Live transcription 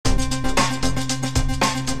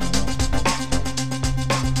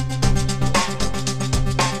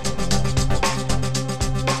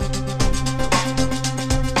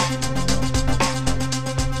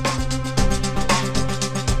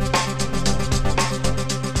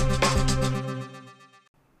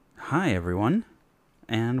Hi, everyone,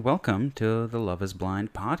 and welcome to the Love is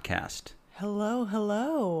Blind podcast. Hello,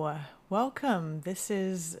 hello. Welcome. This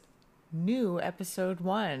is new episode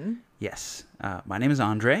 1. Yes, my name is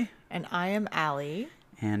Andre, And I am Allie.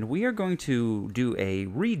 and we are going to do a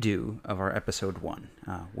redo of our episode 1.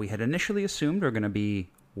 We had initially assumed we are going to be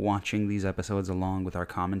watching these episodes along with our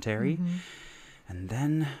commentary, and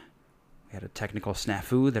then we had a technical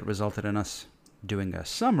snafu that resulted in us doing a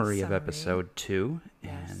summary of episode 2,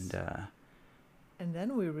 Yes. And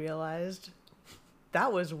then we realized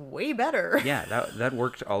that was way better. yeah, that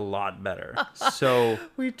worked a lot better. So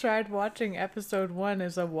We tried watching episode 1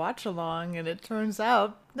 as a watch along, and it turns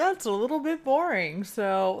out that's a little bit boring.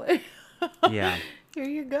 So yeah. here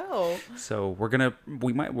you go. So we're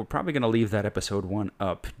probably gonna leave that episode 1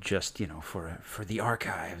 up just, for the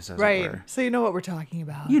archives, as it Right. were. So you know what we're talking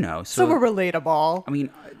about. So So we're relatable. I mean,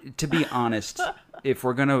 to be honest,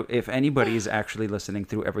 if anybody's actually listening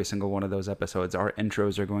through every single one of those episodes, our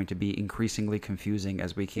intros are going to be increasingly confusing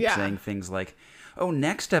as we keep Yeah. saying things like, "Oh,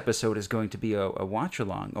 next episode is going to be a watch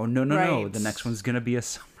along." Oh, no, Right. the next one's gonna be a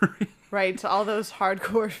summary. Right. To all those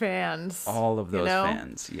hardcore fans. All of those know?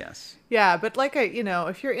 fans, yes. Yeah, but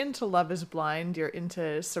if you're into Love is Blind, you're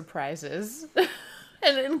into surprises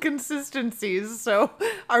and inconsistencies. So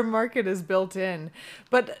our market is built in.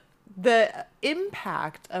 But the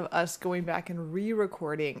impact of us going back and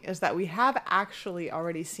re-recording is that we have actually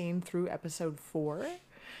already seen through episode 4.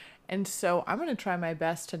 And so I'm going to try my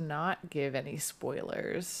best to not give any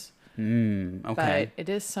spoilers. Okay. But it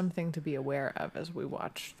is something to be aware of as we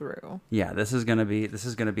watch through. Yeah, this is gonna be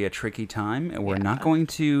a tricky time, and we're not going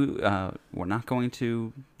to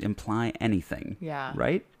imply anything. Yeah.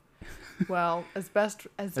 Right? Well, as best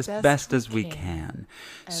As best as we can.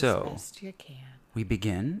 As So best you can. we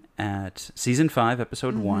begin at season 5,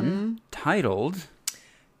 episode 1, titled.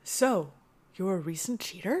 So, you're a recent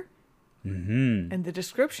cheater? And the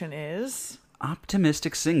description is...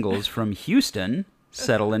 Optimistic singles from Houston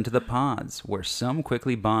settle into the pods, where some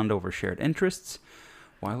quickly bond over shared interests,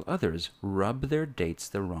 while others rub their dates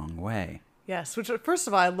the wrong way. Yes, which, first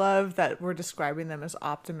of all, I love that we're describing them as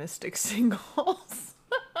optimistic singles.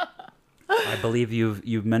 I believe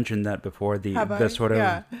you've mentioned that before. Have I? The sort of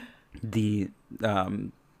Yeah. the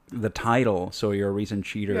title. So you're a recent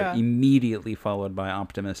cheater, Yeah. immediately followed by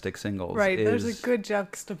optimistic singles. Right, is, there's a good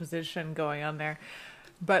juxtaposition going on there.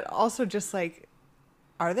 But also just like,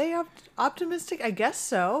 are they optimistic? I guess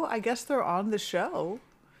so. I guess they're on the show.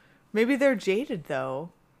 Maybe they're jaded,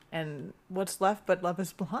 though. And what's left but Love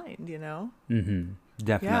is Blind, you know?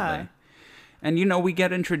 Definitely. Yeah. And we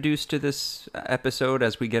get introduced to this episode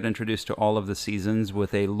as we get introduced to all of the seasons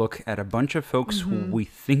with a look at a bunch of folks who we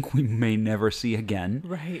think we may never see again.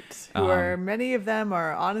 Right. Who are, many of them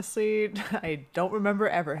are honestly, I don't remember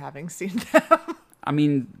ever having seen them. I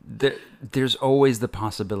mean, there's always the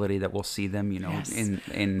possibility that we'll see them, Yes.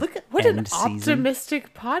 in Look at what an end season.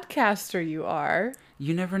 optimistic podcaster you are.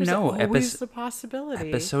 You never There's know. always the possibility.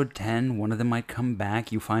 Episode 10, one of them might come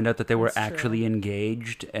back. You find out that they were That's actually true.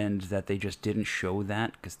 engaged and that they just didn't show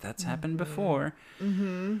that because that's happened before.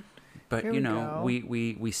 But, Here we go.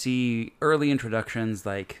 we see early introductions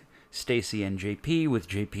like Stacy and JP with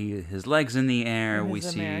JP, his legs in the air. And We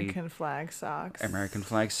his see American flag socks. American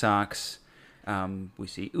flag socks. We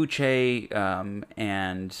see Uche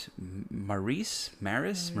and Maurice,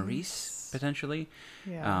 potentially.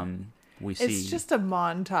 Yeah. We see. It's just a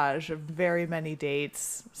montage of very many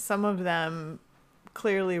dates. Some of them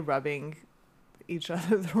clearly rubbing each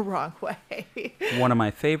other the wrong way. One of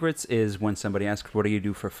my favorites is when somebody asks, "What do you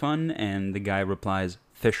do for fun?" and the guy replies,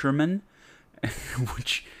 "Fisherman,"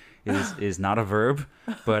 which is not a verb,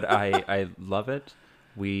 but I love it.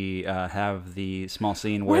 We have the small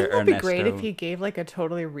scene where Wouldn't that Ernesto. be great if he gave like a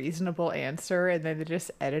totally reasonable answer and then they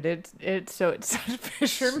just edited it so it said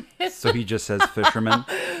fisherman? So he just says fisherman.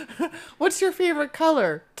 What's your favorite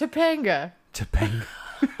color? Topanga. Topanga.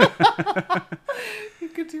 You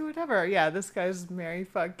could do whatever. Yeah, this guy's marry,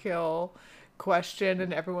 fuck, kill question,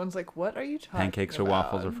 and everyone's like, "What are you talking Pancakes or about?"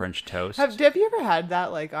 waffles or French toast. Have you ever had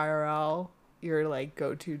that like IRL, your like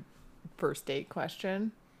go-to first date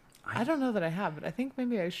question? I don't know that I have, but I think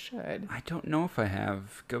maybe I should. I don't know if I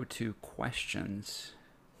have go-to questions,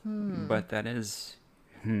 but that is.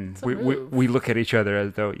 It's a We move. look at each other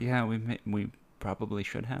as though, yeah, we probably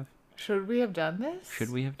should have. Should we have done this?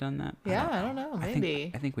 Should we have done that? Yeah, I don't know.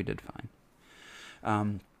 Maybe. I think we did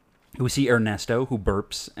fine. We see Ernesto, who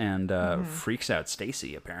burps and freaks out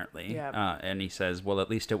Stacy, apparently. Yep. And he says, well, at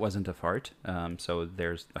least it wasn't a fart. So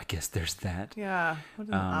I guess there's that. Yeah, what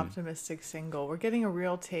an optimistic single. We're getting a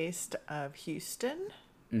real taste of Houston.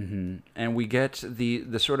 And we get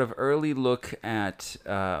the sort of early look at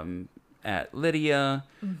Lydia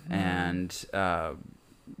and a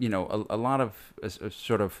lot of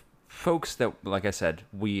sort of folks that, like I said,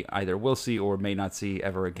 we either will see or may not see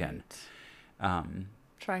ever again.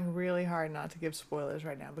 Trying really hard not to give spoilers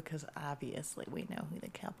right now because obviously we know who the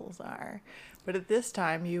couples are, but at this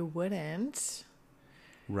time you wouldn't.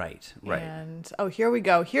 Right. And here we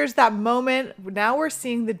go. Here's that moment. Now we're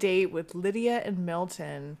seeing the date with Lydia and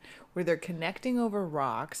Milton where they're connecting over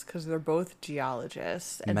rocks because they're both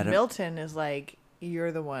geologists. And Milton is like,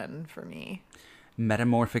 you're the one for me.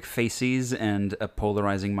 Metamorphic faces and a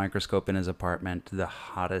polarizing microscope in his apartment. The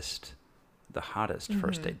hottest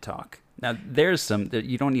first date talk. Now, there's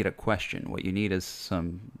you don't need a question. What you need is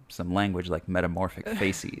some language like metamorphic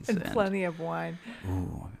faces. and plenty of wine.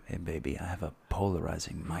 Ooh, hey baby, I have a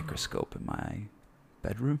polarizing microscope in my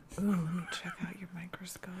bedroom. Ooh, let me check out your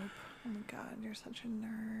microscope. Oh my God, you're such a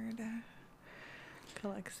nerd.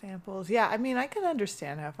 Collect samples. Yeah, I mean, I can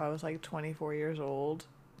understand how if I was like 24 years old,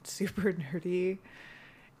 super nerdy,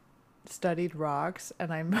 studied rocks,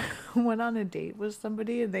 and I went on a date with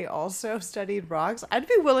somebody and they also studied rocks, I'd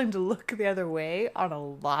be willing to look the other way on a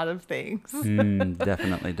lot of things.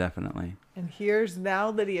 Definitely. And here's now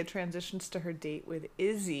Lydia transitions to her date with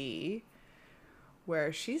Izzy,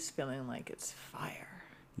 where she's feeling like it's fire.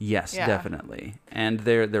 Yes, definitely. And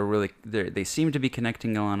they seem to be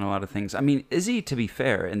connecting on a lot of things. I mean, Izzy, to be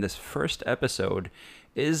fair, in this first episode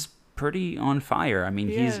is pretty on fire. I mean,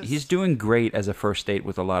 he's doing great as a first date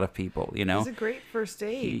with a lot of people, you know? He's a great first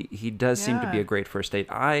date. He does seem to be a great first date.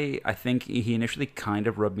 I think he initially kind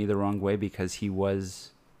of rubbed me the wrong way because he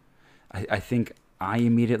was... I think I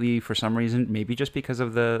immediately, for some reason, maybe just because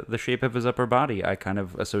of the shape of his upper body, I kind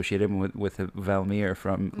of associated him with Valmir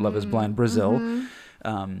from Love is Blind Brazil,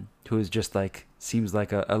 who is just like, seems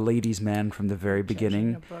like a ladies' man from the very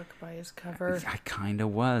beginning. Judging a book by his cover. I kind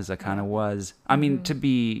of was. I mean, to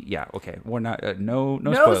be, okay, we're not, no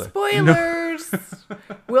spoilers.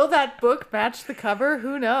 Will that book match the cover?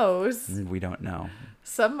 Who knows? We don't know.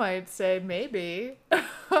 Some might say maybe.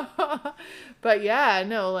 But yeah,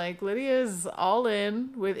 no, like Lydia's all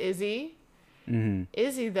in with Izzy.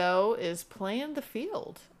 Izzy, though, is playing the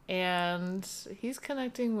field. And he's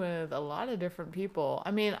connecting with a lot of different people.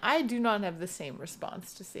 I mean, I do not have the same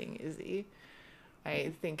response to seeing Izzy.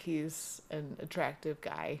 I think he's an attractive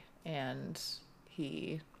guy. And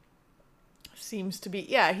he seems to be...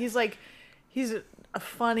 Yeah, he's a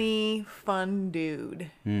funny, fun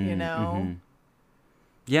dude, you know?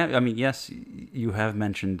 Yeah, I mean, yes, you have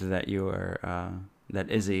mentioned that you are that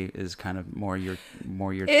Izzy is kind of more your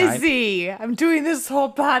type. Izzy, I'm doing this whole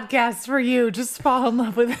podcast for you. Just fall in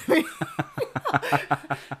love with me.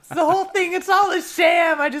 It's the whole thing. It's all a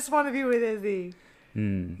sham. I just want to be with Izzy.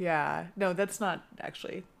 Yeah, no, that's not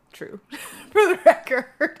actually true. For the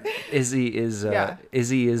record, Izzy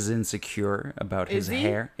is insecure about his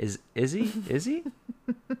hair. Is he?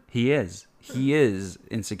 He is. He is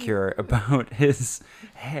insecure about his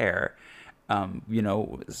hair.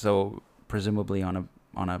 So presumably on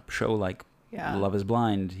a show like Love is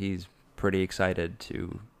Blind, he's pretty excited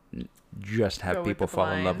to just have people fall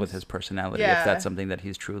in love with his personality, if that's something that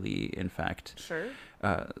he's truly, in fact,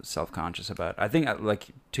 self-conscious about. I think, like,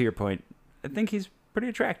 to your point, I think he's pretty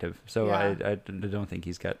attractive. So I don't think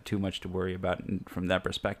he's got too much to worry about from that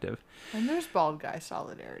perspective. And there's bald guy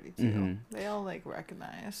solidarity, too. They all, like,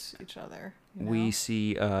 recognize each other. You know? We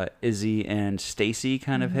see Izzy and Stacy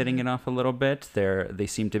kind of hitting it off a little bit. They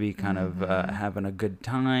seem to be kind of having a good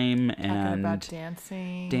time. Talking and about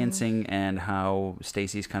dancing. Dancing, and how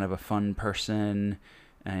Stacy's kind of a fun person.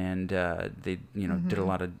 And they, did a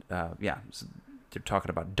lot of, they're talking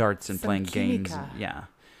about darts and playing games. Yeah.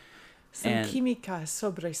 Some química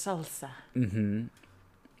sobre salsa.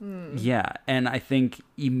 Yeah, and I think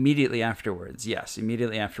immediately afterwards,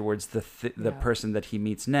 the person that he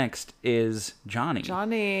meets next is Johnny.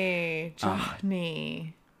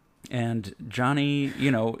 And Johnny,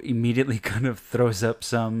 immediately kind of throws up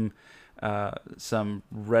some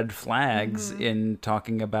red flags in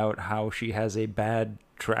talking about how she has a bad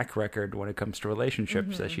track record when it comes to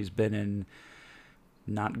relationships, that she's been in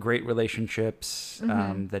not great relationships,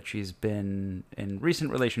 that she's been in recent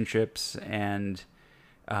relationships, and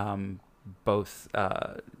both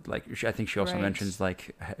I think she also mentions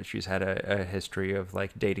like she's had a history of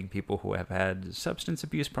like dating people who have had substance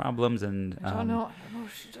abuse problems, and I don't know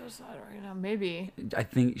if she does that right now. Maybe I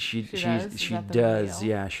think she does.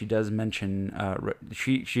 Yeah, she does mention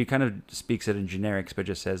she kind of speaks it in generics, but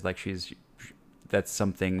just says like that's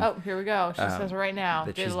something. Oh, here we go. She says right now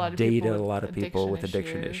that she's dated a lot of people with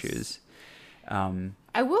addiction issues.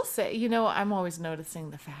 I will say, you know, I'm always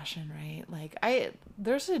noticing the fashion, right? Like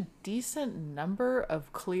there's a decent number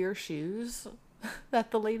of clear shoes that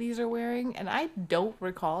the ladies are wearing, and I don't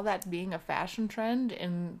recall that being a fashion trend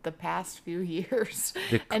in the past few years.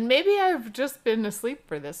 And maybe I've just been asleep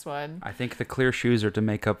for this one. I think the clear shoes are to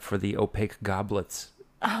make up for the opaque goblets.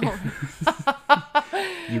 Oh.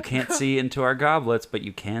 You can't see into our goblets, but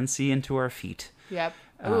you can see into our feet. Yep.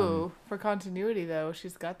 Ooh, for continuity though,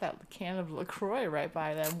 she's got that can of LaCroix right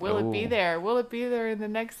by them. Will it be there? Will it be there in the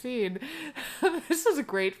next scene? This is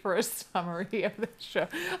great for a summary of the show.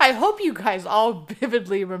 I hope you guys all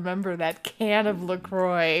vividly remember that can of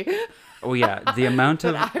LaCroix. Oh yeah, the amount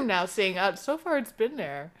of... I'm now seeing, so far it's been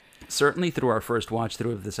there. Certainly through our first watch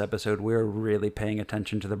through of this episode, we're really paying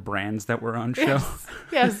attention to the brands that were on show.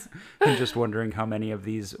 Yes. And just wondering how many of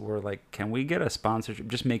these were like, can we get a sponsorship?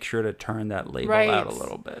 Just make sure to turn that label out a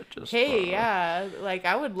little bit. Just, yeah. Like,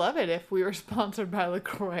 I would love it if we were sponsored by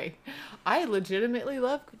LaCroix. I legitimately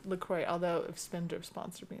love LaCroix, although if Spindrift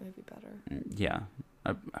sponsored me, that'd be better. Yeah.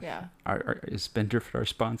 Yeah. Is Spindrift our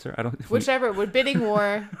sponsor? I don't. Whichever, with bidding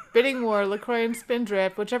war, LaCroix and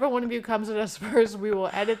Spindrift, whichever one of you comes at us first, we will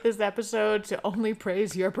edit this episode to only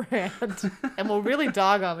praise your brand, and we'll really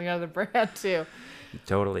dog on the other brand too.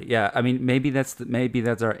 Totally, yeah. I mean, maybe that's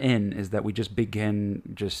our in, is that we just begin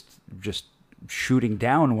just shooting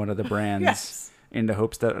down one of the brands Yes. in the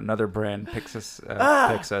hopes that another brand picks us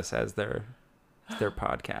as their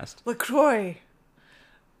podcast. LaCroix,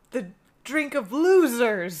 the drink of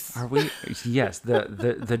losers. Are we? Yes,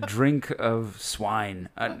 the drink of swine.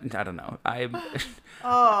 I don't know.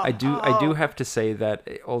 I do have to say that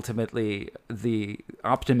ultimately the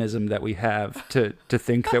optimism that we have to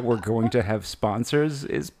think that we're going to have sponsors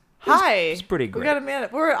is pretty great. We got a man.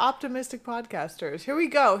 We're optimistic podcasters. Here we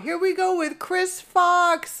go with Chris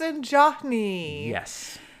Fox and Johnny.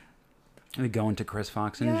 Yes, we go into Chris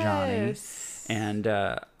Fox and Yes. Johnny. And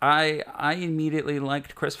I immediately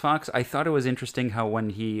liked Chris Fox. I thought it was interesting how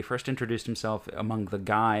when he first introduced himself among the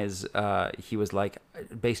guys, he was like,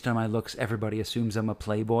 based on my looks, everybody assumes I'm a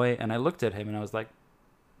playboy. And I looked at him and I was like,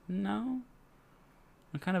 no.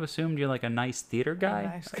 I kind of assumed you're like a nice theater guy.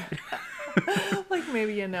 Nice guy. Like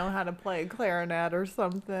maybe you know how to play clarinet or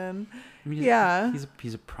something. I mean, yeah.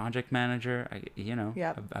 He's a project manager.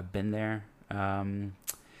 Yep. I've been there.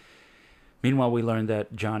 Meanwhile, we learned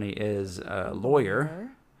that Johnny is a lawyer.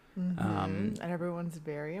 Mm-hmm. And everyone's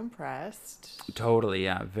very impressed. Totally,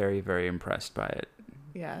 yeah. Very, very impressed by it.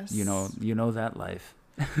 Yes. You know that life.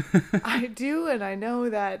 I do, and I know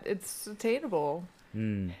that it's attainable.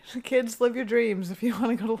 Mm. Kids, live your dreams. If you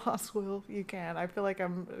want to go to law school, you can. I feel like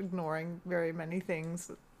I'm ignoring very many things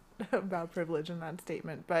about privilege in that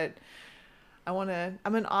statement, but I'm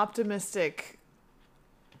an optimistic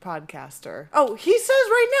podcaster. Oh, he says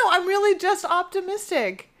right now, I'm really just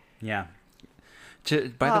optimistic. Yeah.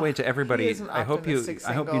 By the way, to everybody, I hope you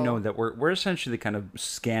know that we're essentially kind of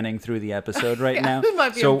scanning through the episode right now. It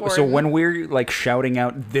might be so important. when we're like shouting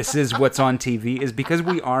out, "This is what's on TV," is because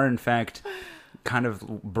we are in fact kind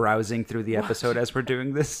of browsing through the episode as we're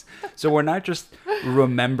doing this. So we're not just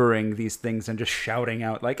remembering these things and just shouting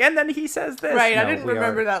out like, and then he says this. Right, No, I didn't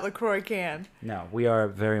remember that LaCroix can. No, we are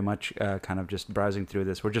very much kind of just browsing through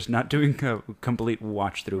this. We're just not doing a complete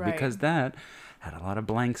watch through because that had a lot of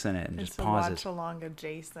blanks in it and just pauses. Watch along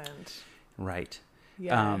adjacent. Right.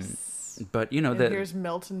 Yes. But here's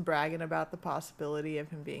Milton bragging about the possibility of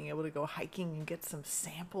him being able to go hiking and get some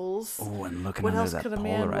samples. Oh, and looking what under else that could a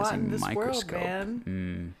man want in polarizing this microscope. world,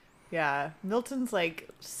 man? Yeah, Milton's like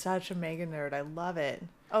such a mega nerd. I love it.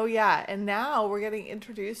 Oh yeah, and now we're getting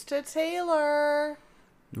introduced to Taylor.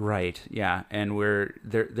 Right. Yeah, and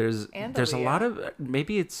there's a lot of,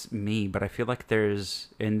 maybe it's me, but I feel like there's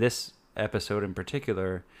in this episode in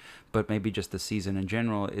particular, but maybe just the season in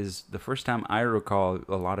general, is the first time I recall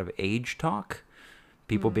a lot of age talk.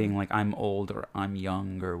 People being like, I'm old or I'm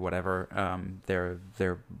young or whatever.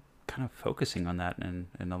 They're kind of focusing on that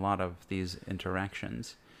in a lot of these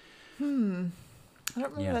interactions. I don't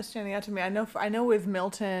remember that standing out to me. I know with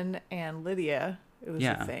Milton and Lydia, it was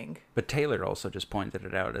a thing. But Taylor also just pointed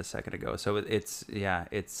it out a second ago. So it's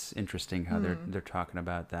interesting how they're talking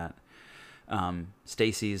about that.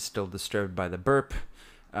 Stacy's still disturbed by the burp.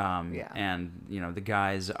 And the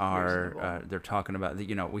guys are they're talking about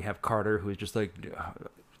we have Carter, who's just like,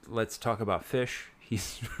 let's talk about fish.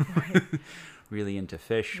 He's really into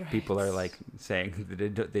fish. Right. People are like saying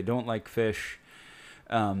that they don't like fish.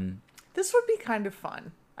 This would be kind of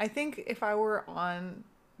fun. I think if I were on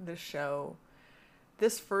the show,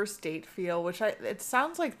 this first date feel, which it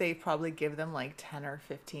sounds like they probably give them like 10 or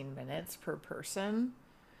 15 minutes per person.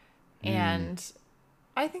 And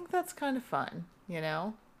I think that's kind of fun. you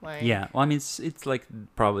know? Like, Yeah, well, I mean, it's like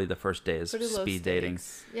probably the first day is pretty low speed dating.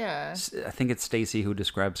 stakes. Yeah. I think it's Stacy who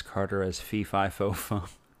describes Carter as fee fi fo fum,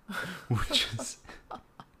 which is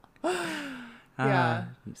Yeah.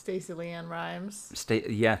 Stacey Leanne Rhymes.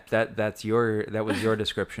 yeah, that was your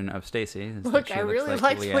description of Stacy. is that Look, she I looks really like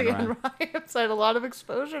liked Leanne Leanne Rhymes. I had a lot of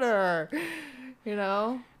exposure to her. You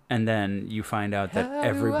know? And then you find out that How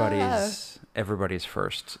do everybody's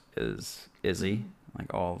first is Izzy.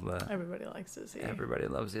 Like all the Everybody likes Izzy. everybody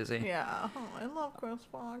loves Izzy. Yeah. Oh, I love Chris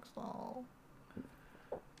Fox though.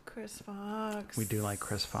 Chris Fox. We do like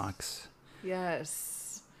Chris Fox.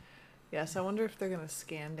 Yes. Yes, I wonder if they're going to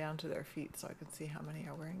scan down to their feet so I can see how many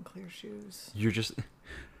are wearing clear shoes. You're just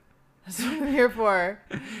That's what I'm here for.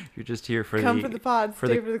 you're just here for Come for the pod, for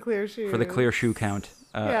stay the- for the clear shoes. for the clear shoe count.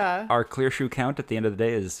 Yeah. Our clear shoe count at the end of the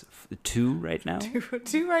day is 2 right now.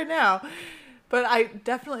 Two right now. But I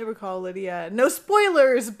definitely recall Lydia. No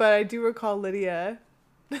spoilers, but I do recall Lydia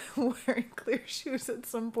wearing clear shoes at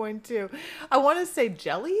some point too. I want to say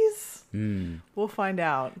jellies. We'll find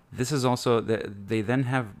out. This is also they then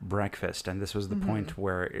have breakfast, and this was the point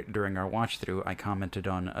where during our watch through I commented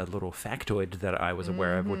on a little factoid that I was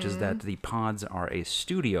aware of, which is that the pods are a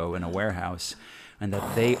studio in a warehouse, and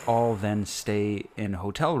that they all then stay in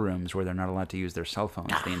hotel rooms where they're not allowed to use their cell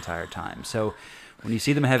phones the entire time. So when you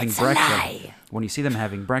see them having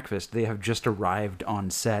breakfast, they have just arrived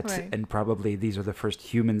on set, Right. and probably these are the first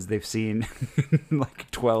humans they've seen in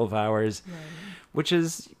like 12 hours, which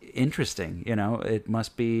is interesting. You know, it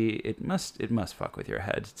must fuck with your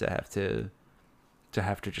head to have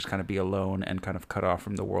to just kind of be alone and kind of cut off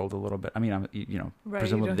from the world a little bit. I mean, Right,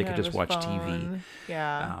 presumably they you could don't just have watch his TV. phone.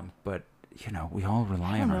 Yeah. But we all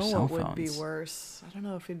rely I on don't our know cell what phones. would be worse. I don't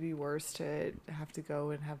know if it'd be worse to have to go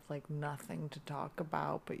and have like nothing to talk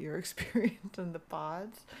about but your experience in the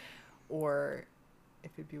pods, or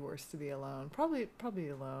if it'd be worse to be alone. Probably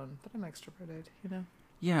alone, but I'm extroverted, you know.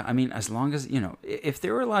 Yeah, I mean, as long as if they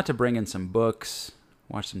were allowed to bring in some books,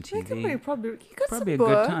 watch some TV, You got probably some a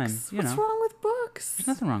books. good time. What's wrong with books? There's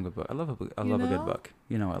nothing wrong with book. I love a book. I love a good book.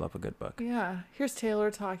 I love a good book. Yeah. Here's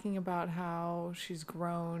Taylor talking about how she's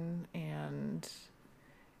grown and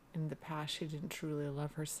in the past she didn't truly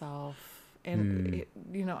love herself. And,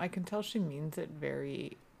 I can tell she means it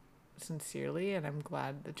very sincerely, and I'm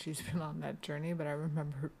glad that she's been on that journey. But I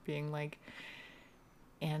remember being like,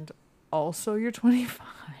 and also you're 25,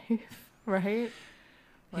 right?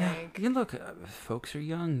 Like, Yeah, look, folks are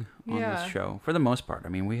young on Yeah. this show for the most part. I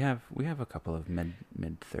mean, we have a couple of mid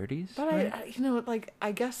 30s. but right?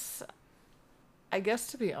 I guess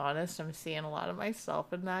to be honest, I'm seeing a lot of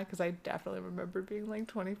myself in that, because I definitely remember being like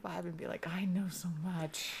 25 and be like, I know so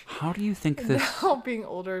much. How do you think And this? now being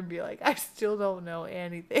older and be like, I still don't know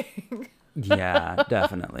anything. Yeah,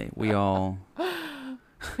 definitely. We all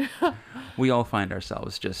find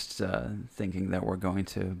ourselves just thinking that we're going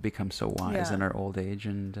to become so wise Yeah. in our old age,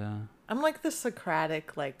 and I'm like the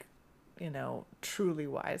Socratic, truly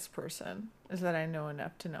wise person, is that I know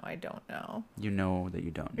enough to know I don't know. you know that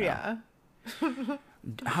you don't know. Yeah.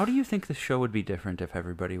 How do you think the show would be different if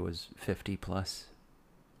everybody was 50 plus?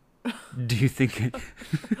 Do you think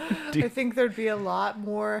I think there'd be a lot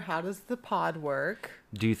more, how does the pod work?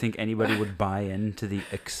 do you think anybody would buy into the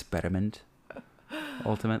experiment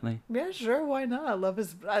ultimately? Yeah, sure, why not?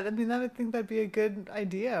 I think that'd be a good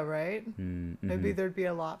idea, right? Mm-hmm. Maybe there'd be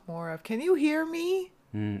a lot more of, can you hear me?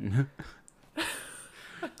 Mm.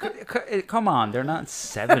 Come on, they're not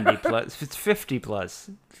 70 plus. It's 50 plus.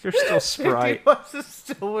 They're still 50 spry. plus is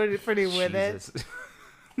still pretty with it. Jesus.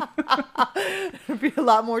 There'd be a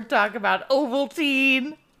lot more talk about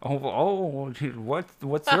Ovaltine. Dude,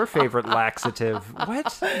 what's your favorite laxative?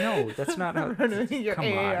 What? No, that's not how. Your Come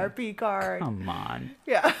AARP card. Come on.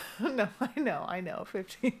 Yeah, no, I know.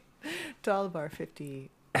 50 to all of our 50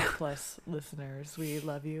 plus listeners, we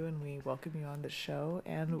love you and we welcome you on the show.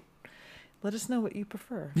 And let us know what you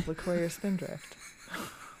prefer, LaCroix or Spindrift.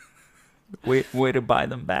 Way to buy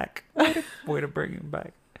them back. Way to bring them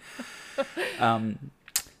back.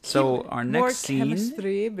 So our More next scene.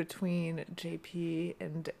 chemistry between JP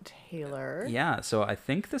and Taylor. Yeah, so I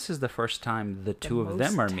think this is the first time the two of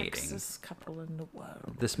them are meeting. Texas couple in the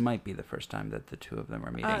world. This might be the first time that the two of them are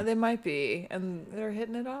meeting. They might be, and they're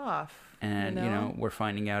hitting it off. And, we're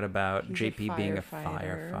finding out about He's JP being a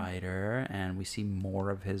firefighter. firefighter, and we see more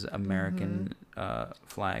of his American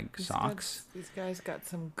flag socks. These guys got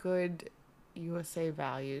some good USA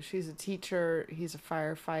values. She's a teacher. He's a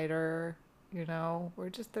firefighter.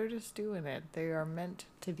 They're just doing it. They are meant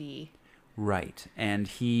to be. Right. And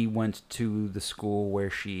he went to the school where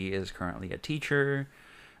she is currently a teacher.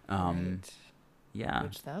 Right. Yeah.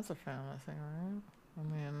 Which that's a fantasy, right? I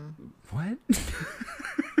mean, What?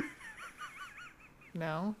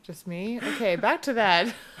 no, just me. Okay, back to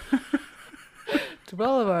that. To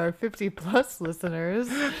all of our 50+ listeners,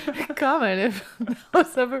 comment if that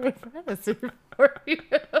was ever a fantasy for you.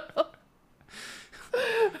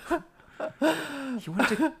 You went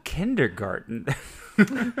to kindergarten.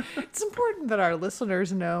 It's important that our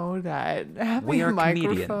listeners know that having We are a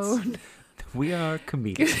microphone comedians. We are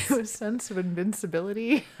comedians. gives you a sense of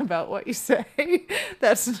invincibility about what you say.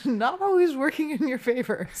 That's not always working in your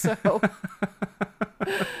favor. So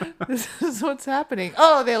this is what's happening.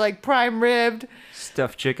 Oh, they like prime ribbed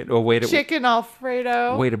Stuffed chicken. Oh, wait. chicken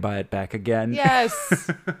Alfredo. Way to buy it back again. Yes.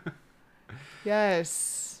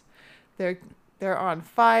 Yes. They're on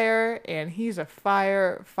fire, and he's a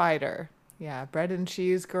firefighter. Yeah, bread and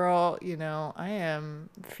cheese girl, you know, I am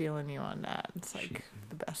feeling you on that. It's like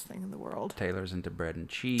the best thing in the world. Taylor's into bread and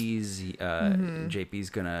cheese. JP's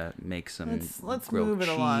gonna make some Let's grilled move it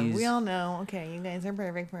cheese. along. We all know, okay, you guys are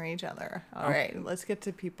perfect for each other. All Okay. right, let's get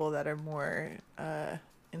to people that are more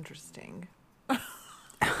interesting.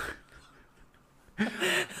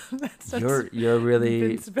 That's You're really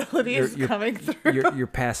invincibility is coming through. you're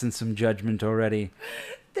passing some judgment already.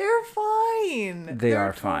 They're fine. They They're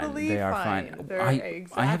are fine. totally They are fine. They're I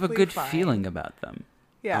have a exactly good fine. feeling about them.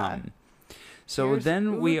 Yeah. So Here's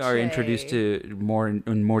then we are introduced Uche. to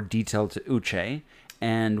in more detail to Uche,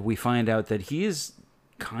 and we find out that he is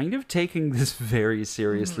kind of taking this very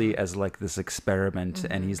seriously as like this experiment,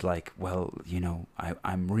 and he's like, well, you know,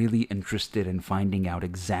 I'm really interested in finding out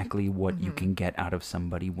exactly what you can get out of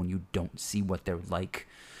somebody when you don't see what they're like.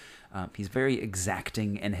 He's very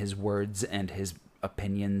exacting in his words and his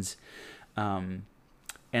opinions.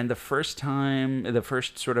 And the first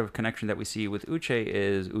sort of connection that we see with Uche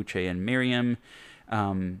is Uche and Miriam.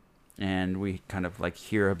 And we kind of like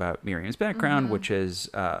hear about Miriam's background, which is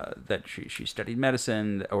that she studied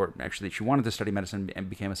medicine, or actually she wanted to study medicine and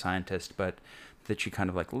became a scientist, but that she kind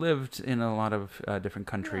of like lived in a lot of different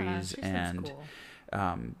countries. Yeah, she seems And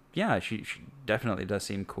cool. she definitely does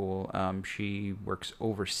seem cool. She works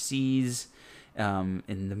overseas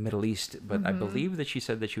in the Middle East, but I believe that she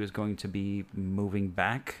said that she was going to be moving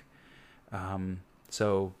back.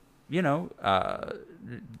 So, you know,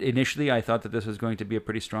 initially I thought that this was going to be a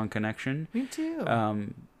pretty strong connection. Me too.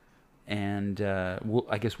 And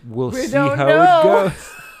I guess we'll We see don't how know. it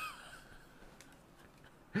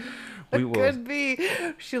goes. We will. Could be.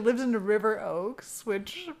 She lives in River Oaks,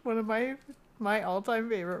 which one of my all-time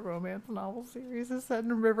favorite romance novel series is set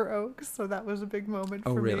in River Oaks, so that was a big moment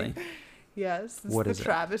Oh, for really? me. Yes, it's What the is it?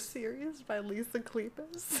 Travis series by Lisa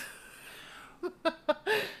Kleypas.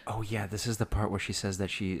 Oh yeah, this is the part where she says that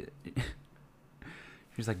she's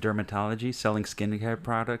like dermatology, selling skincare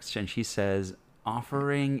products, and she says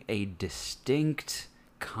offering a distinct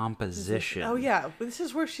composition. Oh yeah, but this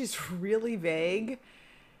is where she's really vague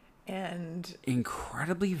and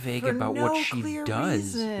Incredibly vague for about no what she clear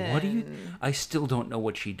does. What do you? reason. I still don't know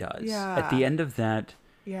what she does. Yeah. At the end of that,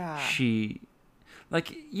 yeah. she,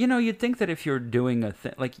 like, you know, you'd think that if you're doing a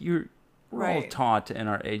thing, like we're all Right. taught in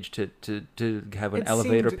our age to have an It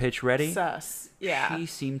elevator seemed pitch ready. Sus. Yeah. She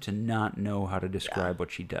seemed to not know how to describe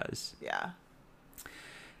what she does. Yeah.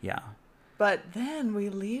 Yeah. But then we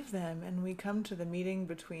leave them and we come to the meeting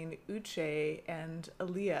between Uche and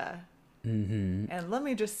Aaliyah. Mm-hmm. And let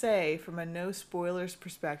me just say, from a no spoilers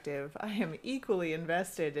perspective, I am equally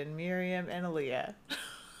invested in Miriam and Aaliyah.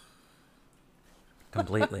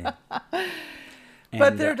 Completely.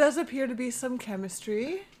 But there does appear to be some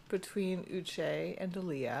chemistry between Uche and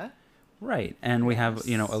Aaliyah. Right. And we have,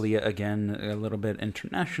 you know, Yes. Aaliyah again, a little bit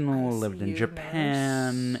international, lived in ICU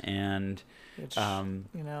Japan, nurse. and, Which,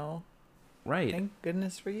 you know, right. thank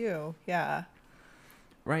goodness for you. Yeah.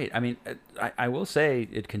 Right. I mean, I will say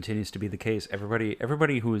it continues to be the case.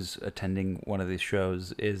 Everybody who's attending one of these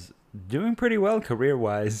shows is doing pretty well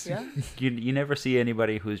career-wise. Yeah. You never see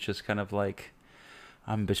anybody who's just kind of like,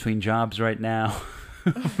 I'm between jobs right now.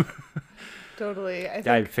 Totally. I think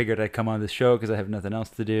I figured I'd come on this show because I have nothing else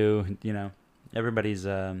to do. You know, everybody's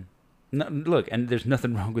look, and there's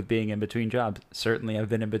nothing wrong with being in between jobs. Certainly, I've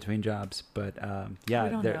been in between jobs, but yeah, We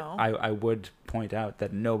don't know. I would point out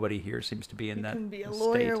that nobody here seems to be in you that can be a state.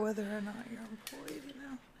 lawyer whether or not you're employed, you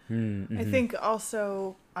know. Mm-hmm. I think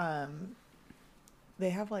also they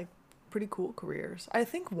have like pretty cool careers. I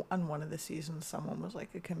think on one of the seasons someone was like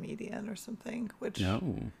a comedian or something, which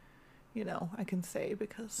No. you know, I can say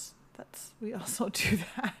because we also do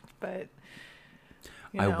that, but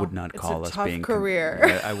you I know, would not call it's us a tough being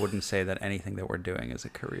career. I wouldn't say that anything that we're doing is a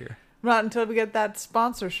career. Not until we get that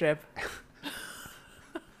sponsorship.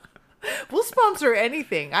 We'll sponsor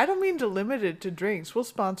anything. I don't mean to limit it to drinks. We'll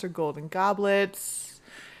sponsor Golden Goblets.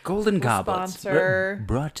 Golden We'll Goblets. sponsor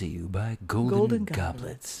Brought to you by Golden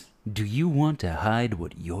Goblets. Do you want to hide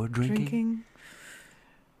what you're drinking?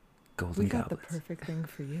 Golden We got Goblets. the perfect thing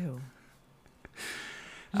for you.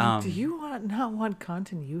 Um, Do you not want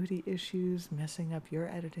continuity issues messing up your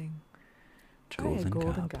editing? Try a Golden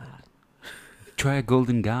Golden Goblet. Gob. Try a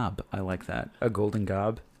Golden Gob. I like that. A Golden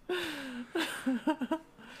Gob.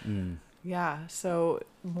 Yeah, so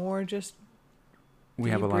more just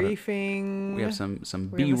We have a lot of. debriefing. We have some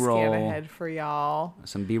We're gonna B-roll. scan ahead for y'all.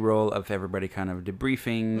 Some B-roll of everybody kind of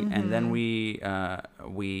debriefing, and then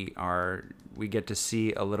Mm-hmm. we get to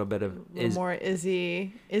see a little bit of A little more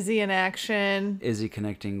Izzy in action. Izzy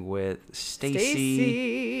connecting with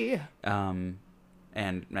Stacy. Stacy.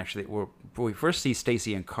 And actually, we first see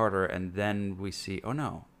Stacy and Carter, and then we see, oh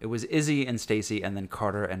no, it was Izzy and Stacy, and then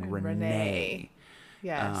Carter and Renee.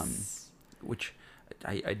 Yes. Which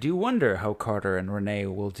I do wonder how Carter and Renee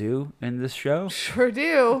will do in this show. Sure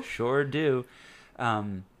do. Sure do.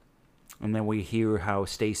 And then we hear how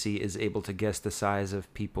Stacy is able to guess the size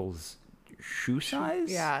of people's shoe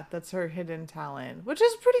size. Yeah, that's her hidden talent, which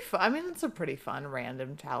is pretty fun. I mean, it's a pretty fun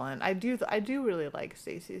random talent. I do really like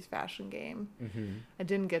Stacey's fashion game. Mm-hmm. I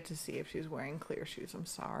didn't get to see if she's wearing clear shoes. I'm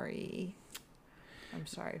sorry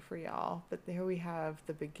for y'all. But there we have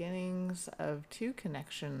the beginnings of two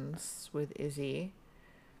connections with Izzy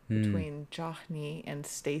between Jochny and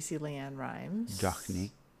Stacey Leanne Rhymes.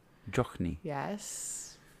 Jochny.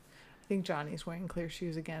 Yes. I think Johnny's wearing clear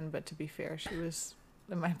shoes again, but to be fair, it's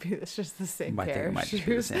just the same I think pair it of might shoes. just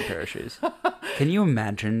be the same pair of shoes. Can you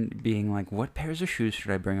imagine being like, what pairs of shoes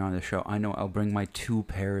should I bring on the show? I know I'll bring my 2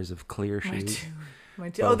 pairs of clear shoes. My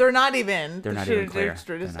two. Oh, they're not even. They're not even clear.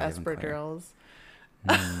 They're just They're not even clear. espadrilles.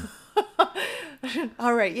 Mm.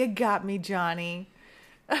 All right, you got me, Johnny.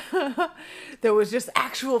 There was just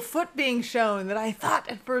actual foot being shown that I thought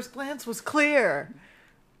at first glance was clear.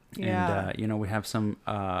 Yeah. And, we have some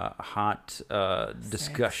hot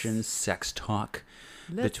discussions, sex talk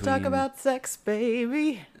Let's between talk about sex,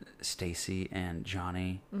 baby. Stacy and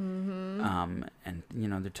Johnny. Mm-hmm. And,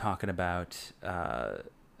 they're talking about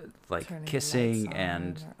like Turning the kissing lights on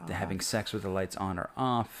and or having off. sex with the lights on or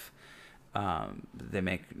off. They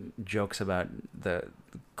make jokes about the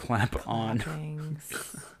clamp on,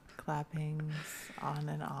 Clappings on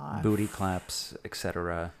and off. booty claps,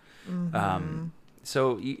 etc. Mm-hmm.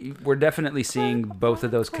 So we're definitely seeing both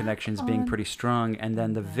of those connections being pretty strong. And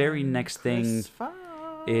then the very next thing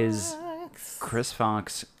is Chris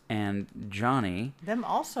Fox and Johnny. Them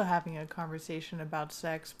also having a conversation about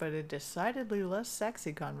sex, but a decidedly less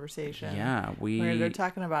sexy conversation. Yeah, where they're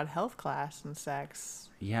talking about health class and sex.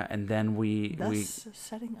 Yeah, and then we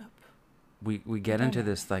setting up. We get into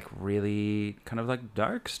this like really kind of like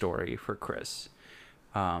dark story for Chris.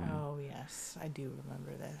 Oh yes, I do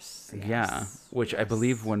remember this. Yes. Yeah, which I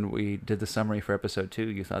believe when we did the summary for episode 2,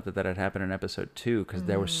 you thought that had happened in episode 2 because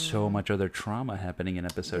there was so much other trauma happening in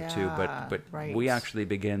episode 2. But right. we actually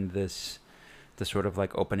begin the sort of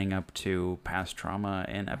like opening up to past trauma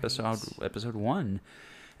in episode 1,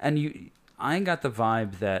 and I got the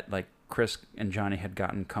vibe that like Chris and Johnny had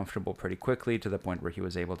gotten comfortable pretty quickly to the point where he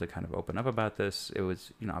was able to kind of open up about this. It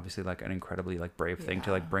was obviously like an incredibly like brave thing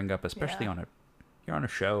to like bring up, especially you're on a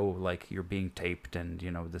show, like you're being taped and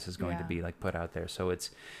this is going to be like put out there. So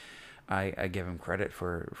it's I give him credit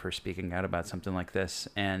for speaking out about something like this.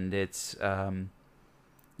 And it's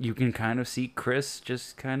you can kind of see Chris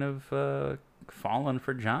just kind of falling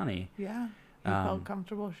for Johnny. Yeah, he felt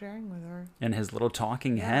comfortable sharing with her. And his little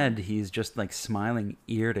talking head, he's just like smiling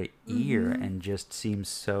ear to ear and just seems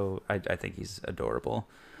so I think he's adorable.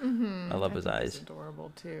 I love his eyes. He's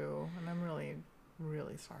adorable too, and I'm really,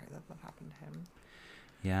 really sorry that happened to him.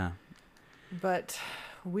 Yeah. But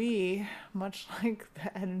we, much like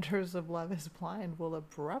the editors of Love is Blind, will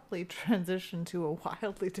abruptly transition to a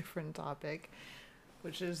wildly different topic,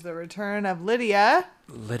 which is the return of Lydia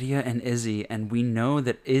and Izzy. And we know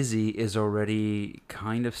that Izzy is already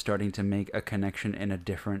kind of starting to make a connection in a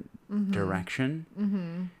different direction.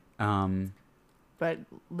 Mm-hmm. But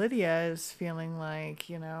Lydia is feeling like,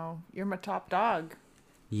 you're my top dog.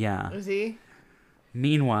 Yeah. Izzy?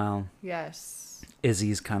 Meanwhile, Yes.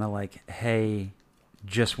 Izzy's kind of like, hey,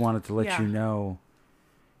 just wanted to let you know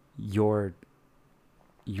you're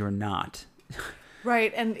not.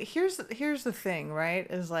 Right, and here's the thing, right?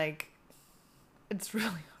 Is like, it's really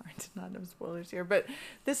hard to not have spoilers here, but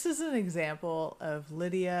this is an example of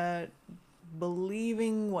Lydia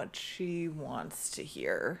believing what she wants to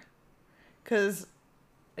hear. Because,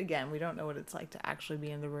 again, we don't know what it's like to actually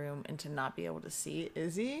be in the room and to not be able to see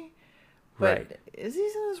Izzy. But Right. Izzy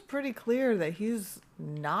is pretty clear that he's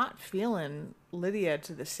not feeling Lydia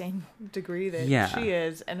to the same degree that Yeah. she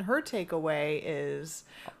is. And her takeaway is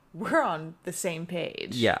we're on the same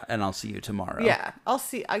page. Yeah, and I'll see you tomorrow. Yeah,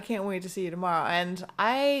 I can't wait to see you tomorrow. And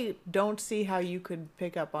I don't see how you could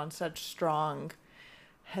pick up on such strong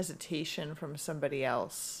hesitation from somebody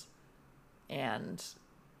else and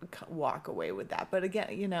walk away with that. But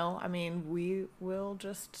again, I mean, we will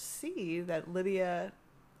just see that Lydia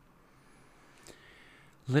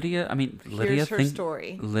Lydia her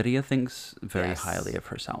story. Lydia thinks very Yes. highly of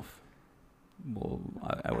herself. Well,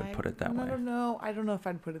 I would put it that way. I don't know if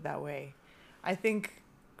I'd put it that way. I think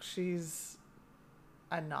she's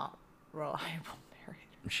a not reliable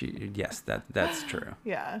narrator. Yes, that's true.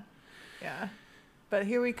 Yeah. But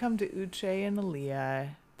here we come to Uche and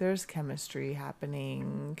Aaliyah. There's chemistry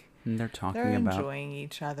happening. And they're They're enjoying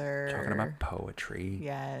each other. talking about poetry.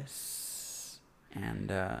 Yes.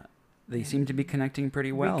 And they seem to be connecting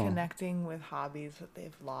pretty well. Reconnecting with hobbies that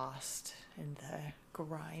they've lost in the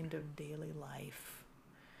grind of daily life.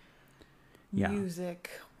 Yeah. Music,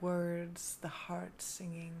 words, the heart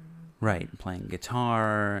singing. Right, playing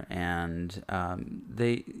guitar, and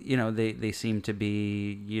they seem to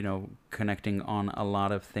be connecting on a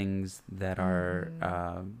lot of things that are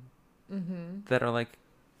that are like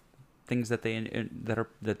things that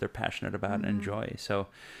that they're passionate about and enjoy. So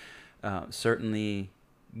certainly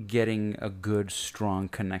getting a good strong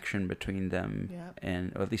connection between them,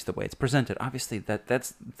 and or at least the way it's presented. Obviously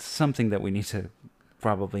that's something that we need to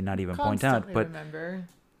probably not even point out, but remember.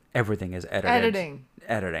 Everything is editing,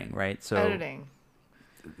 right? So editing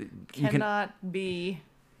cannot be.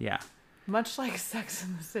 Yeah. Much like Sex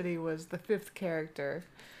and the City was the fifth character,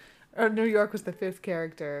 or New York was the fifth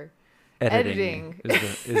character. Editing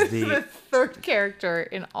is the third character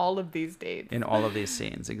in all of these dates. In all of these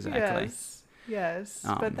scenes, exactly. Yes.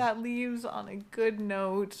 But that leaves on a good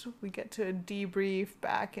note. We get to a debrief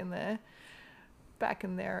back in their,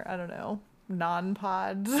 I don't know,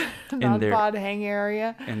 non-pod hang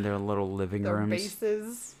area. In their little living rooms.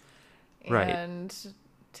 Bases. Right. And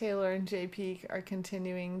Taylor and JP are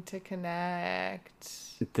continuing to connect.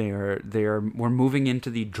 We're moving into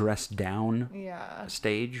the dressed down Yeah.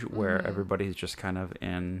 stage where everybody's just kind of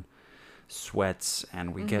in sweats,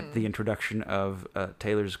 and we get the introduction of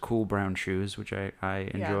Taylor's cool brown shoes, which I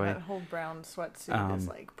enjoy. Yeah, that whole brown sweatsuit is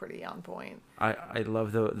like pretty on point. I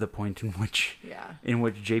love the point in which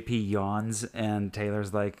JP yawns and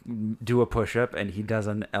Taylor's like, do a push-up, and he does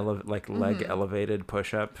an leg elevated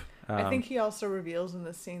push-up. I think he also reveals in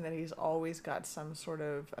the scene that he's always got some sort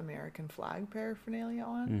of American flag paraphernalia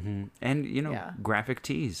on. And graphic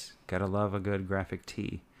tees, gotta love a good graphic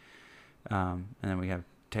tee. And then we have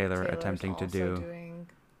Taylor attempting to doing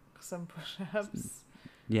some push-ups.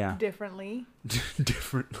 Yeah. Differently.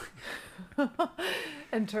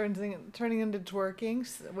 And turning into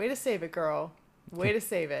twerking. Way to save it, girl. Way to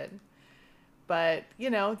save it. But,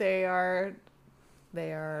 they are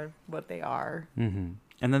what they are. Mm-hmm.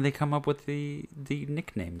 And then they come up with the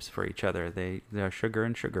nicknames for each other. They're Sugar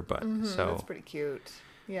and Sugar Butt. So that's pretty cute.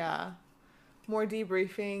 Yeah. More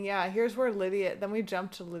debriefing. Yeah, here's where then we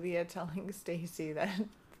jump to Lydia telling Stacy that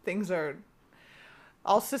things are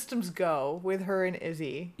all systems go with her and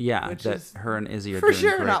Izzy. Yeah, which that is her and Izzy are for doing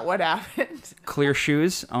sure great. Not what happened. Clear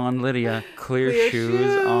shoes on Lydia. Clear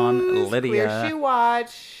shoes on Lydia. Clear shoe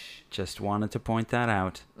watch. Just wanted to point that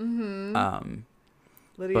out. Mm-hmm.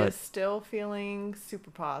 Lydia's still feeling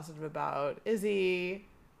super positive about Izzy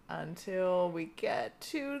until we get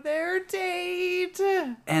to their date.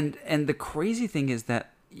 And the crazy thing is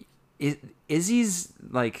that Izzy's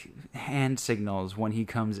like hand signals when he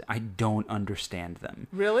comes, I don't understand them.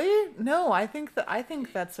 Really? No, I think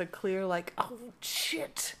that's a clear like, oh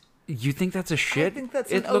shit. You think that's a shit? I think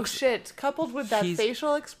that's an shit, coupled with that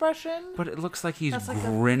facial expression. But it looks like he's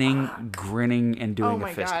grinning and doing a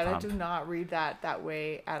fist pump. Oh my god, I do not read that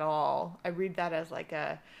way at all. I read that as like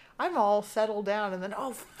I'm all settled down, and then,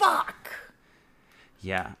 oh fuck!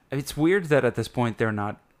 Yeah. It's weird that at this point they're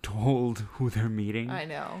not told who they're meeting. I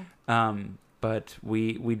know. But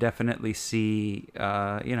we definitely see,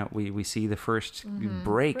 we see the first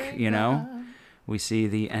break, We see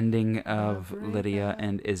the ending of Lydia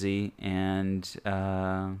and Izzy, and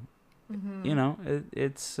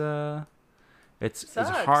it's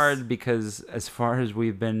hard because as far as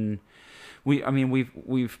we've been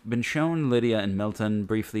shown Lydia and Milton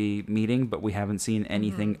briefly meeting, but we haven't seen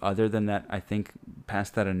anything other than that. I think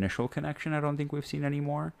past that initial connection, I don't think we've seen any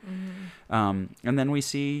more. And then we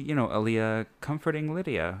see Aaliyah comforting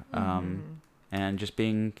Lydia, and just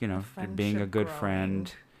being being a good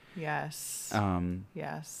friend. Yes.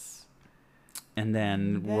 Yes. And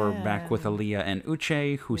then we're back with Aaliyah and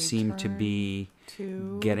Uche, who seem to be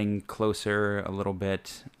getting closer a little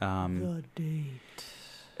bit. The date.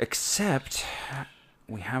 Except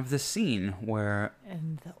we have this scene where...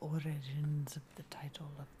 And the origins of the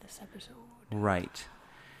title of this episode. Right.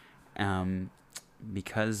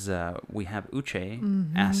 Because we have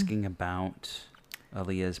Uche asking about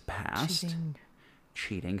Aaliyah's past.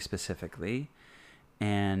 Cheating specifically.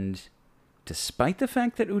 And despite the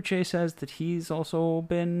fact that Uche says that he's also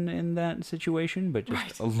been in that situation, but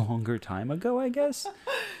just a longer time ago, I guess.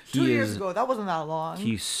 2 years ago. That wasn't that long.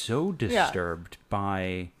 He's so disturbed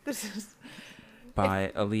by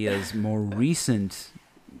Aaliyah's more recent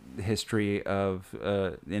history of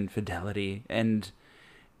infidelity. And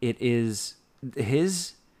it is...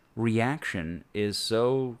 his reaction is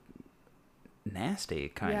so nasty,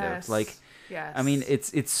 kind of. Like... Yes. I mean,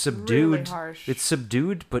 it's subdued. Really harsh. It's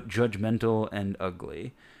subdued, but judgmental and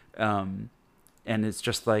ugly. And it's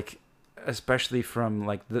just like, especially from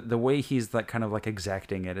like the way he's like kind of like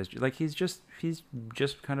exacting it is like he's just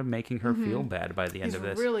kind of making her feel bad by the end of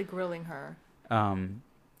this. He's really grilling her.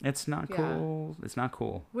 It's not cool. It's not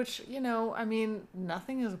cool. Which, you know, I mean,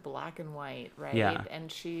 nothing is black and white, right? Yeah.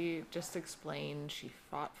 And she just explained she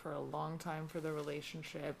fought for a long time for the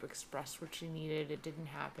relationship, expressed what she needed. It didn't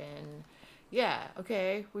happen. Yeah,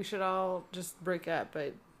 okay, we should all just break up,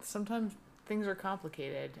 but sometimes things are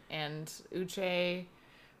complicated. And Uche,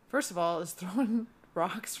 first of all, is throwing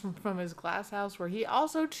rocks from his glass house where he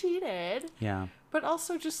also cheated. Yeah. But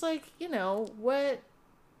also just like, you know, what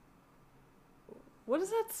does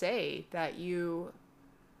that say? That you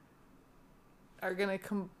are going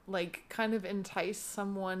to kind of entice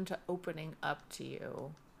someone to opening up to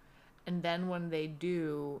you. And then when they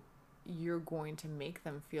do, you're going to make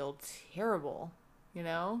them feel terrible, you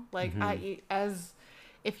know? Like,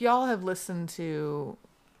 if y'all have listened to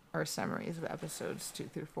our summaries of episodes 2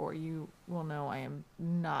 through 4, you will know I am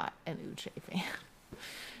not an Uche fan.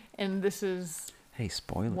 And this is... Hey,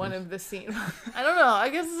 spoilers. One of the scenes. I don't know. I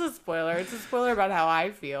guess it's a spoiler. It's a spoiler about how I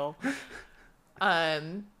feel.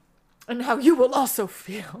 And how you will also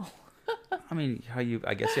feel. I mean,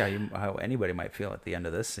 how anybody might feel at the end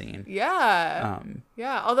of this scene. Yeah.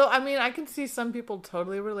 Yeah. Although, I mean, I can see some people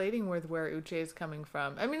totally relating with where Uche is coming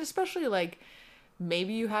from. I mean, especially like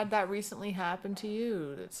maybe you had that recently happen to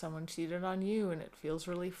you, that someone cheated on you and it feels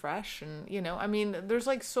really fresh. And, you know, I mean, there's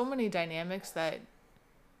like so many dynamics that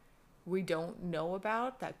we don't know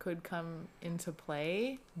about that could come into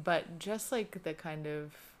play. But just like the kind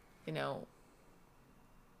of, you know,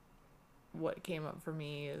 what came up for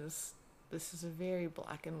me is this is a very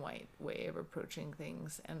black and white way of approaching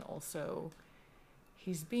things, and also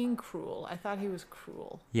he's being cruel. I thought he was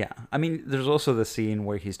cruel. Yeah. I mean, there's also the scene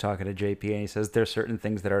where he's talking to JP and he says there's certain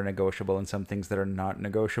things that are negotiable and some things that are not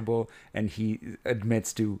negotiable, and he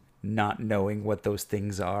admits to not knowing what those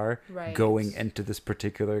things are going into this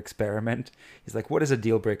particular experiment. He's like, what is a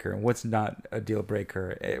deal breaker and what's not a deal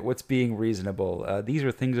breaker? What's being reasonable? These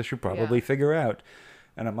are things I should probably figure out.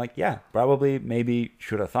 And I'm like, yeah, probably, maybe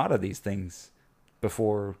should have thought of these things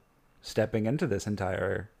before stepping into this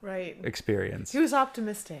entire experience. He was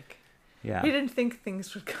optimistic. Yeah. He didn't think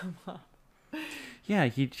things would come up. Yeah,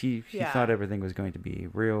 he thought everything was going to be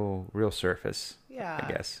real surface. Yeah.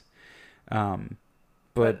 I guess.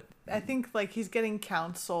 But I think like he's getting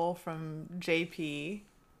counsel from JP.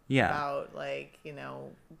 Yeah. About like, you know,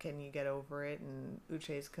 can you get over it? And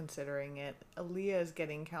Uche's considering it. Aaliyah is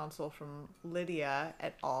getting counsel from Lydia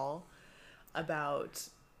et al. About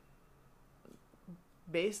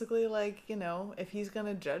basically like, you know, if he's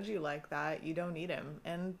gonna judge you like that, you don't need him.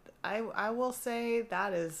 And I will say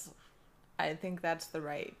I think that's the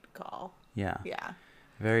right call. Yeah. Yeah.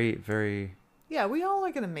 Very, very. Yeah, we all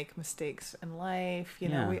are gonna make mistakes in life. You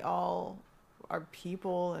know, we all are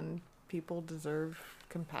people, and people deserve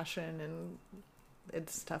compassion, and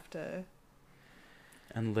it's tough to.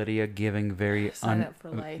 And Lydia giving very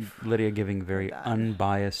Lydia giving very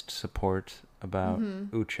unbiased support about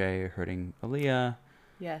Uche hurting Aaliyah.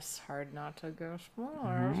 Yes, hard not to go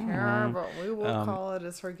spoilers here, but we will call it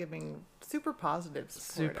as her giving super positive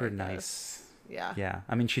support. Super nice. Yeah. Yeah.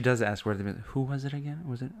 I mean, she does ask who was it again?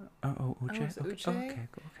 Was it Uche? Oh, Uche? Okay,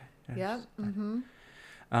 cool. Okay. Yeah.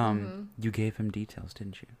 You gave him details,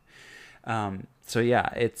 didn't you? So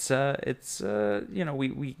yeah, it's you know,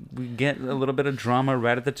 we get a little bit of drama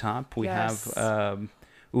right at the top. We have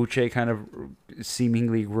Uche kind of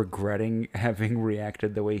seemingly regretting having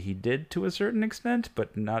reacted the way he did to a certain extent,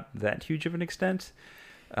 but not that huge of an extent.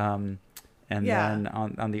 And then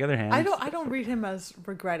on the other hand, I don't read him as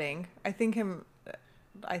regretting. I think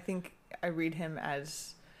I read him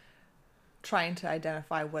as trying to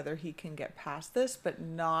identify whether he can get past this, but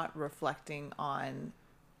not reflecting on,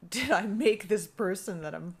 did I make this person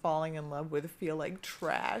that I'm falling in love with feel like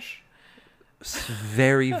trash?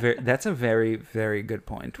 That's a very, very good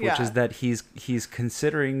point, which is that he's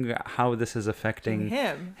considering how this is affecting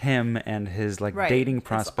him and his like dating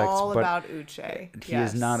prospects. It's all but about Uche. He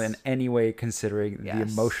is not in any way considering the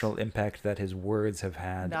emotional impact that his words have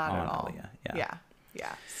had on Alia.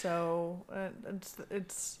 Yeah. So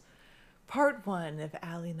it's part 1 of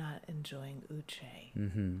Ali not enjoying Uche.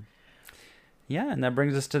 Mm-hmm. Yeah, and that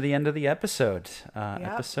brings us to the end of the episode.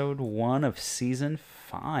 Episode 1 of season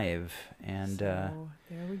 5. And so,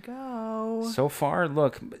 there we go. So far,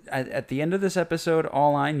 look, at the end of this episode,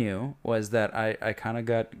 all I knew was that I kind of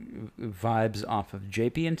got vibes off of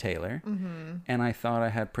JP and Taylor. Mm-hmm. And I thought I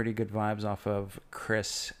had pretty good vibes off of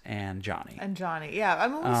Chris and Johnny. Yeah. I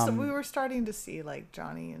mean, we were starting to see like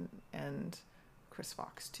Johnny and Chris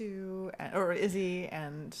Fox too, or Izzy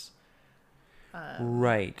and...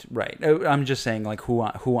 Right. I'm just saying, like,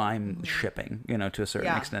 who I'm shipping, to a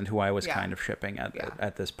certain extent, who I was kind of shipping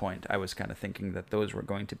at this point. I was kind of thinking that those were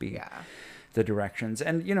going to be the directions.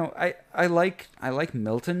 And I like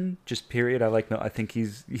Milton. Just period. I think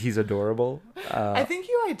he's adorable. I think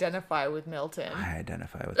you identify with Milton. I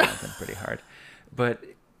identify with Milton pretty hard, but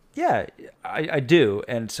yeah, I do.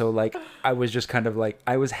 And so like I was just kind of like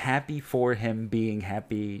I was happy for him being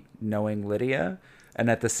happy knowing Lydia, and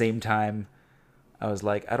at the same time, I was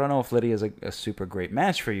like, I don't know if Lydia is a super great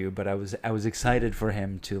match for you, but I was excited for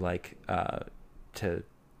him to like to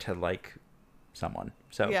like someone.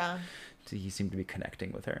 So he seemed to be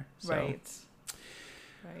connecting with her. So. Right.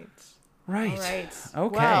 All right.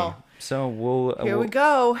 Okay. Well, so we'll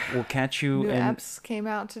go. We'll catch you. New apps came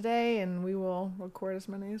out today, and we will record as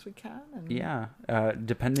many as we can. And... Yeah.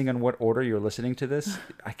 Depending on what order you're listening to this,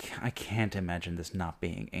 I can't imagine this not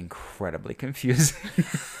being incredibly confusing.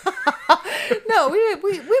 No,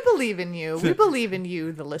 we believe in you. We believe in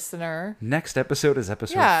you, the listener. Next episode is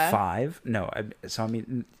episode 5. No, I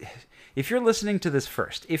mean, if you're listening to this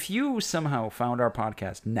first, if you somehow found our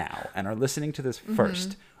podcast now and are listening to this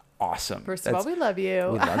first, awesome. First of all, we love you.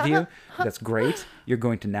 We love you. That's great. You're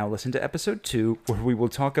going to now listen to episode 2, where we will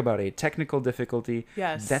talk about a technical difficulty.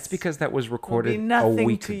 Yes. That's because that was recorded a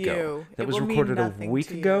week ago. That was recorded a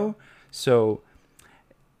week ago. So...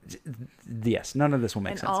 Yes, none of this will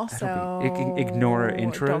make and sense. Also, ignore our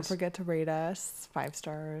intros. Don't forget to rate us 5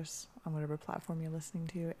 stars on whatever platform you're listening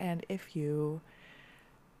to. And if you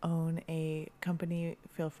own a company,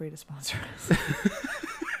 feel free to sponsor us.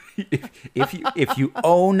 if you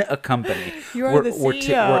own a company, you're the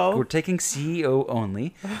CEO. We're taking CEO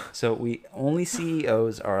only. So only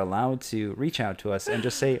CEOs are allowed to reach out to us and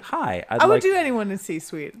just say hi. I would do anyone in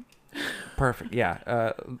C-suite. Perfect. Yeah.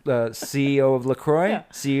 CEO of LaCroix,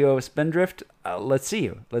 CEO of Spindrift. Let's see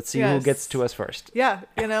you. Let's see who gets to us first. Yeah.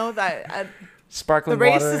 That sparkling water.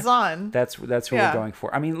 The race water, is on. That's what we're going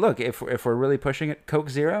for. I mean, look, if we're really pushing it, Coke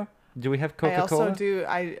Zero. Do we have Coca-Cola? I also do.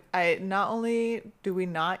 I not only do we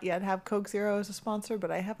not yet have Coke Zero as a sponsor,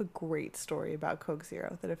 but I have a great story about Coke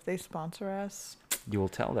Zero that if they sponsor us, you will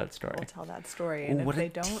tell that story. We'll tell that story. And if they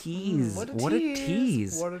don't, what a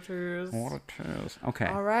tease. Okay.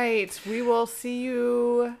 All right. We will see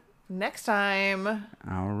you next time.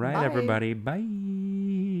 All right, everybody. Bye.